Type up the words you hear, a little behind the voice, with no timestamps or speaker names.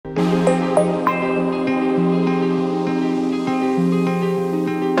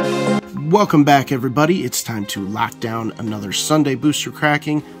Welcome back, everybody. It's time to lock down another Sunday booster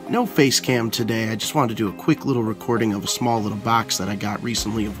cracking. No face cam today. I just wanted to do a quick little recording of a small little box that I got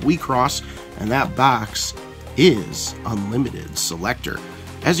recently of Wixoss, and that box is Unlimited Selector.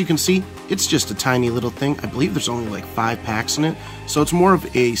 As you can see, it's just a tiny little thing. I believe there's only like 5 packs in it, so it's more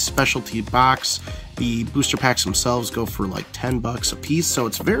of a specialty box. The booster packs themselves go for like 10 bucks a piece, so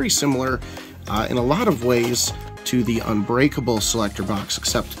it's very similar in a lot of ways to the Unbreakable Selector box,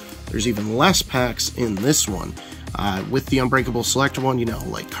 except there's even less packs in this one. With the Unbreakable Selector one, you know,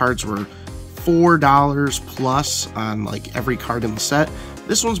 like cards were $4 plus on like every card in the set.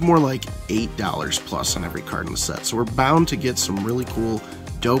 This one's more like $8 plus on every card in the set. So we're bound to get some really cool,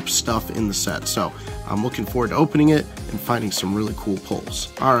 dope stuff in the set. So I'm looking forward to opening it and finding some really cool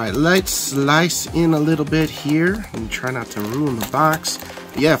pulls. All right, let's slice in a little bit here and try not to ruin the box.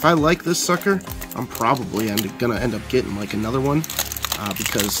 But yeah, if I like this sucker, I'm probably gonna end up getting like another one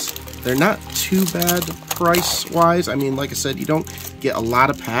because they're not too bad price-wise. I mean, like I said, you don't get a lot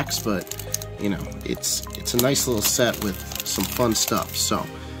of packs, but you know, it's a nice little set with some fun stuff. So,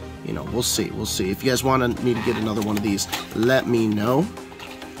 you know, we'll see. If you guys want me to get another one of these, let me know.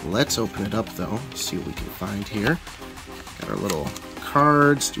 Let's open it up though. See what we can find here. Got our little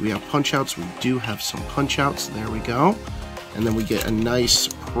cards. Do we have punch-outs? We do have some punch-outs. There we go. And then we get a nice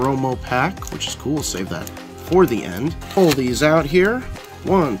promo pack, which is cool. We'll save that for the end. Pull these out here.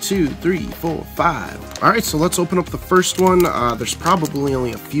 1, 2, 3, 4, 5. Alright, so let's open up the first one. There's probably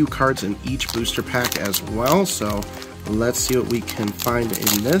only a few cards in each booster pack as well, so let's see what we can find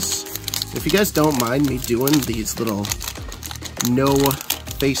in this. If you guys don't mind me doing these little no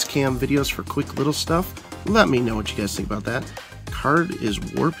face cam videos for quick little stuff, let me know what you guys think about that. Card is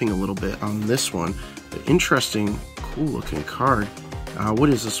warping a little bit on this one, but interesting, cool looking card. What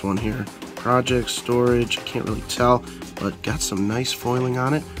is this one here? Project, storage, I can't really tell, but got some nice foiling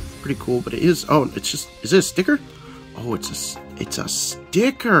on it. Pretty cool, but it is, oh, it's just, is it a sticker? Oh, it's a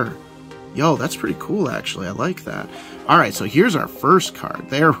sticker. Yo, that's pretty cool, actually. I like that. All right, so here's our first card.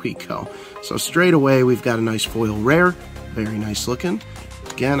 There we go. So straight away, we've got a nice foil rare. Very nice looking.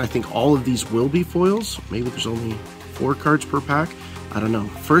 Again, I think all of these will be foils. Maybe there's only 4 cards per pack. I don't know.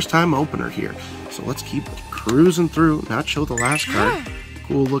 First time opener here. So let's keep cruising through, not show the last card.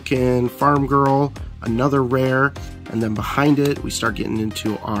 Cool looking Farm Girl, another rare, and then behind it we start getting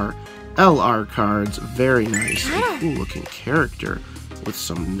into our LR cards. Very nice and cool looking character with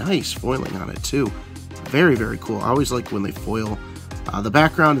some nice foiling on it too. Very, very cool. I always like when they foil the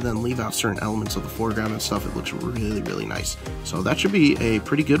background and then leave out certain elements of the foreground and stuff. It looks really, really nice. So that should be a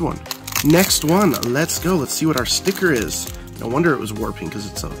pretty good one. Next one, let's go. Let's see what our sticker is. No wonder it was warping because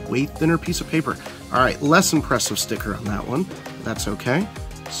it's a way thinner piece of paper. All right, less impressive sticker on that one. That's okay.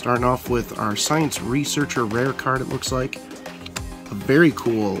 Starting off with our Science Researcher rare card, it looks like. A very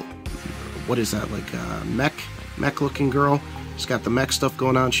cool, what is that, like a mech looking girl. She's got the mech stuff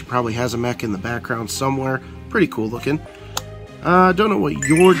going on. She probably has a mech in the background somewhere. Pretty cool looking. Don't know what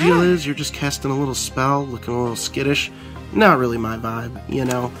your deal is. You're just casting a little spell, looking a little skittish. Not really my vibe, you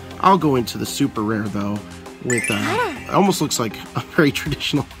know. I'll go into the super rare though with, it almost looks like a very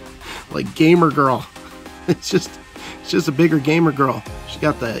traditional, like gamer girl. It's just a bigger gamer girl. She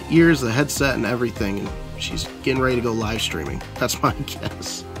got the ears, the headset, and everything, and she's getting ready to go live streaming. That's my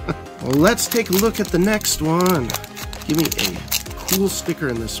guess. Well, let's take a look at the next one. Give me a cool sticker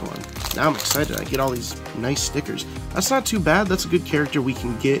in this one. Now I'm excited. I get all these nice stickers. That's not too bad. That's a good character we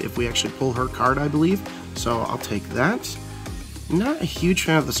can get if we actually pull her card, I believe. So I'll take that. Not a huge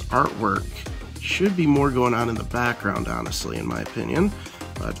fan of this artwork. Should be more going on in the background, honestly, in my opinion.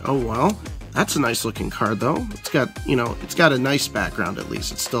 But oh well. That's a nice looking card though. It's got, you know, it's got a nice background at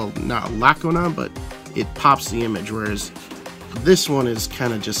least. It's still not a lot going on, but it pops the image, whereas this one is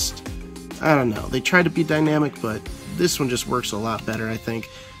kind of just, I don't know. They try to be dynamic, but this one just works a lot better, I think.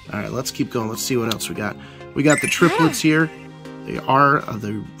 All right, let's keep going. Let's see what else we got. We got the triplets here. They are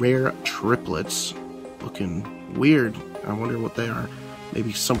the rare triplets. Looking weird. I wonder what they are.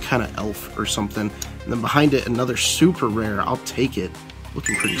 Maybe some kind of elf or something. And then behind it, another super rare. I'll take it.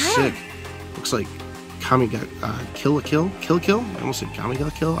 Looking pretty sick. Looks like Kill a Kill. I almost said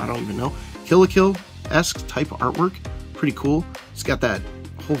Kamiga Kill. I don't even know. Kill a Kill-esque type artwork. Pretty cool. It's got that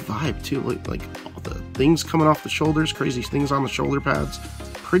whole vibe too. Like all the things coming off the shoulders, crazy things on the shoulder pads.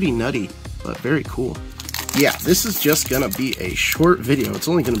 Pretty nutty, but very cool. Yeah, this is just gonna be a short video. It's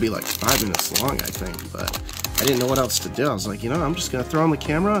only gonna be like 5 minutes long, I think, but I didn't know what else to do. I was like, you know, I'm just gonna throw on the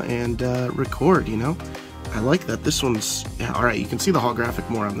camera and record, you know? I like that this one's, yeah, all right, you can see the holographic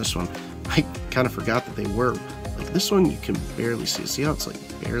more on this one. I kind of forgot that they were. Like this one, you can barely see. See how it's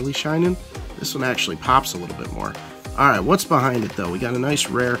like barely shining? This one actually pops a little bit more. Alright, what's behind it though? We got a nice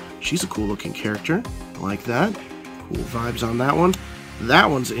rare. She's a cool looking character. I like that. Cool vibes on that one. That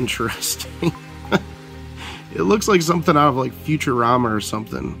one's interesting. It looks like something out of like Futurama or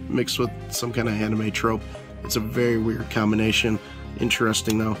something, mixed with some kind of anime trope. It's a very weird combination.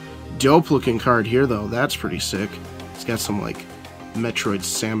 Interesting though. Dope looking card here though. That's pretty sick. It's got some like Metroid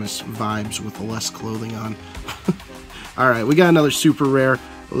Samus vibes with less clothing on. Alright, we got another super rare.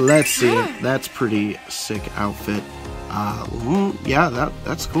 Let's see it. That's pretty sick outfit. Yeah,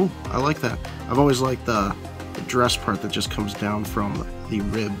 that's cool. I like that. I've always liked the dress part that just comes down from the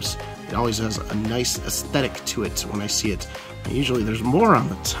ribs. It always has a nice aesthetic to it when I see it. And usually there's more on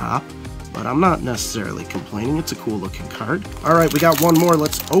the top, but I'm not necessarily complaining. It's a cool looking card. Alright, we got one more.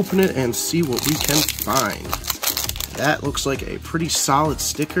 Let's open it and see what we can find. That looks like a pretty solid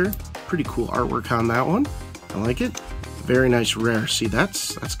sticker. Pretty cool artwork on that one. I like it. Very nice rare. See,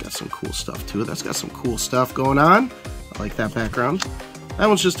 that's got some cool stuff to it. That's got some cool stuff going on. I like that background. That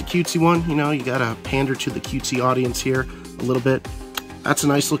one's just a cutesy one. You know, you gotta pander to the cutesy audience here a little bit. That's a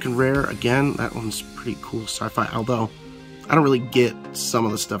nice looking rare. Again, that one's pretty cool sci-fi, although I don't really get some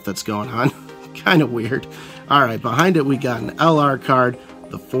of the stuff that's going on. Kind of weird. Alright, behind it we got an LR card,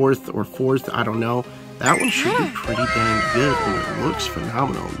 the fourth, I don't know. That one should be pretty dang good, and it looks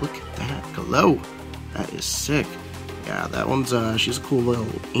phenomenal. Look at that glow. That is sick. Yeah, that one's, she's a cool little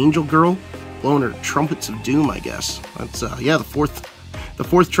angel girl, blowing her trumpets of doom, I guess. That's, yeah, the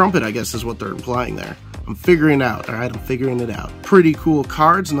fourth trumpet, I guess, is what they're implying there. I'm figuring it out, alright? I'm figuring it out. Pretty cool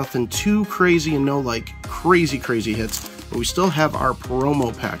cards, nothing too crazy and no, like, crazy hits. But we still have our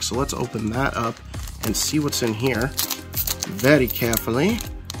promo pack, so let's open that up and see what's in here very carefully.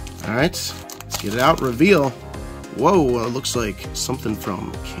 Alright, let's get it out. Reveal. Whoa, looks like something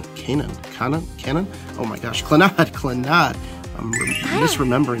from Canon? Oh my gosh, Clannad. I'm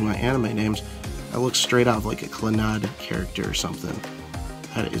misremembering my anime names. That looks straight out of like a Clannad character or something.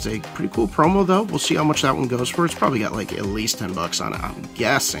 That is a pretty cool promo though. We'll see how much that one goes for. It's probably got like at least 10 bucks on it, I'm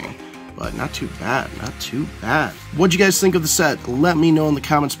guessing. But not too bad, not too bad. What'd you guys think of the set? Let me know in the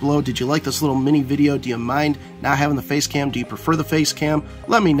comments below. Did you like this little mini video? Do you mind not having the face cam? Do you prefer the face cam?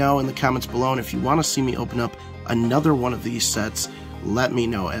 Let me know in the comments below. And if you want to see me open up another one of these sets, let me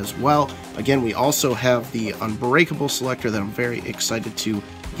know as well. Again, we also have the Unbreakable Selector that I'm very excited to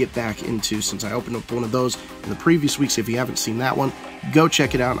get back into since I opened up one of those in the previous weeks. If you haven't seen that one, go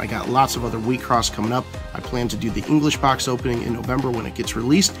check it out. I got lots of other Wixoss coming up. I plan to do the English box opening in November when it gets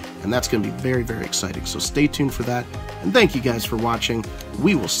released, and that's going to be very exciting. So stay tuned for that, and thank you guys for watching.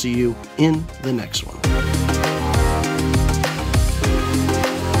 We will see you in the next one.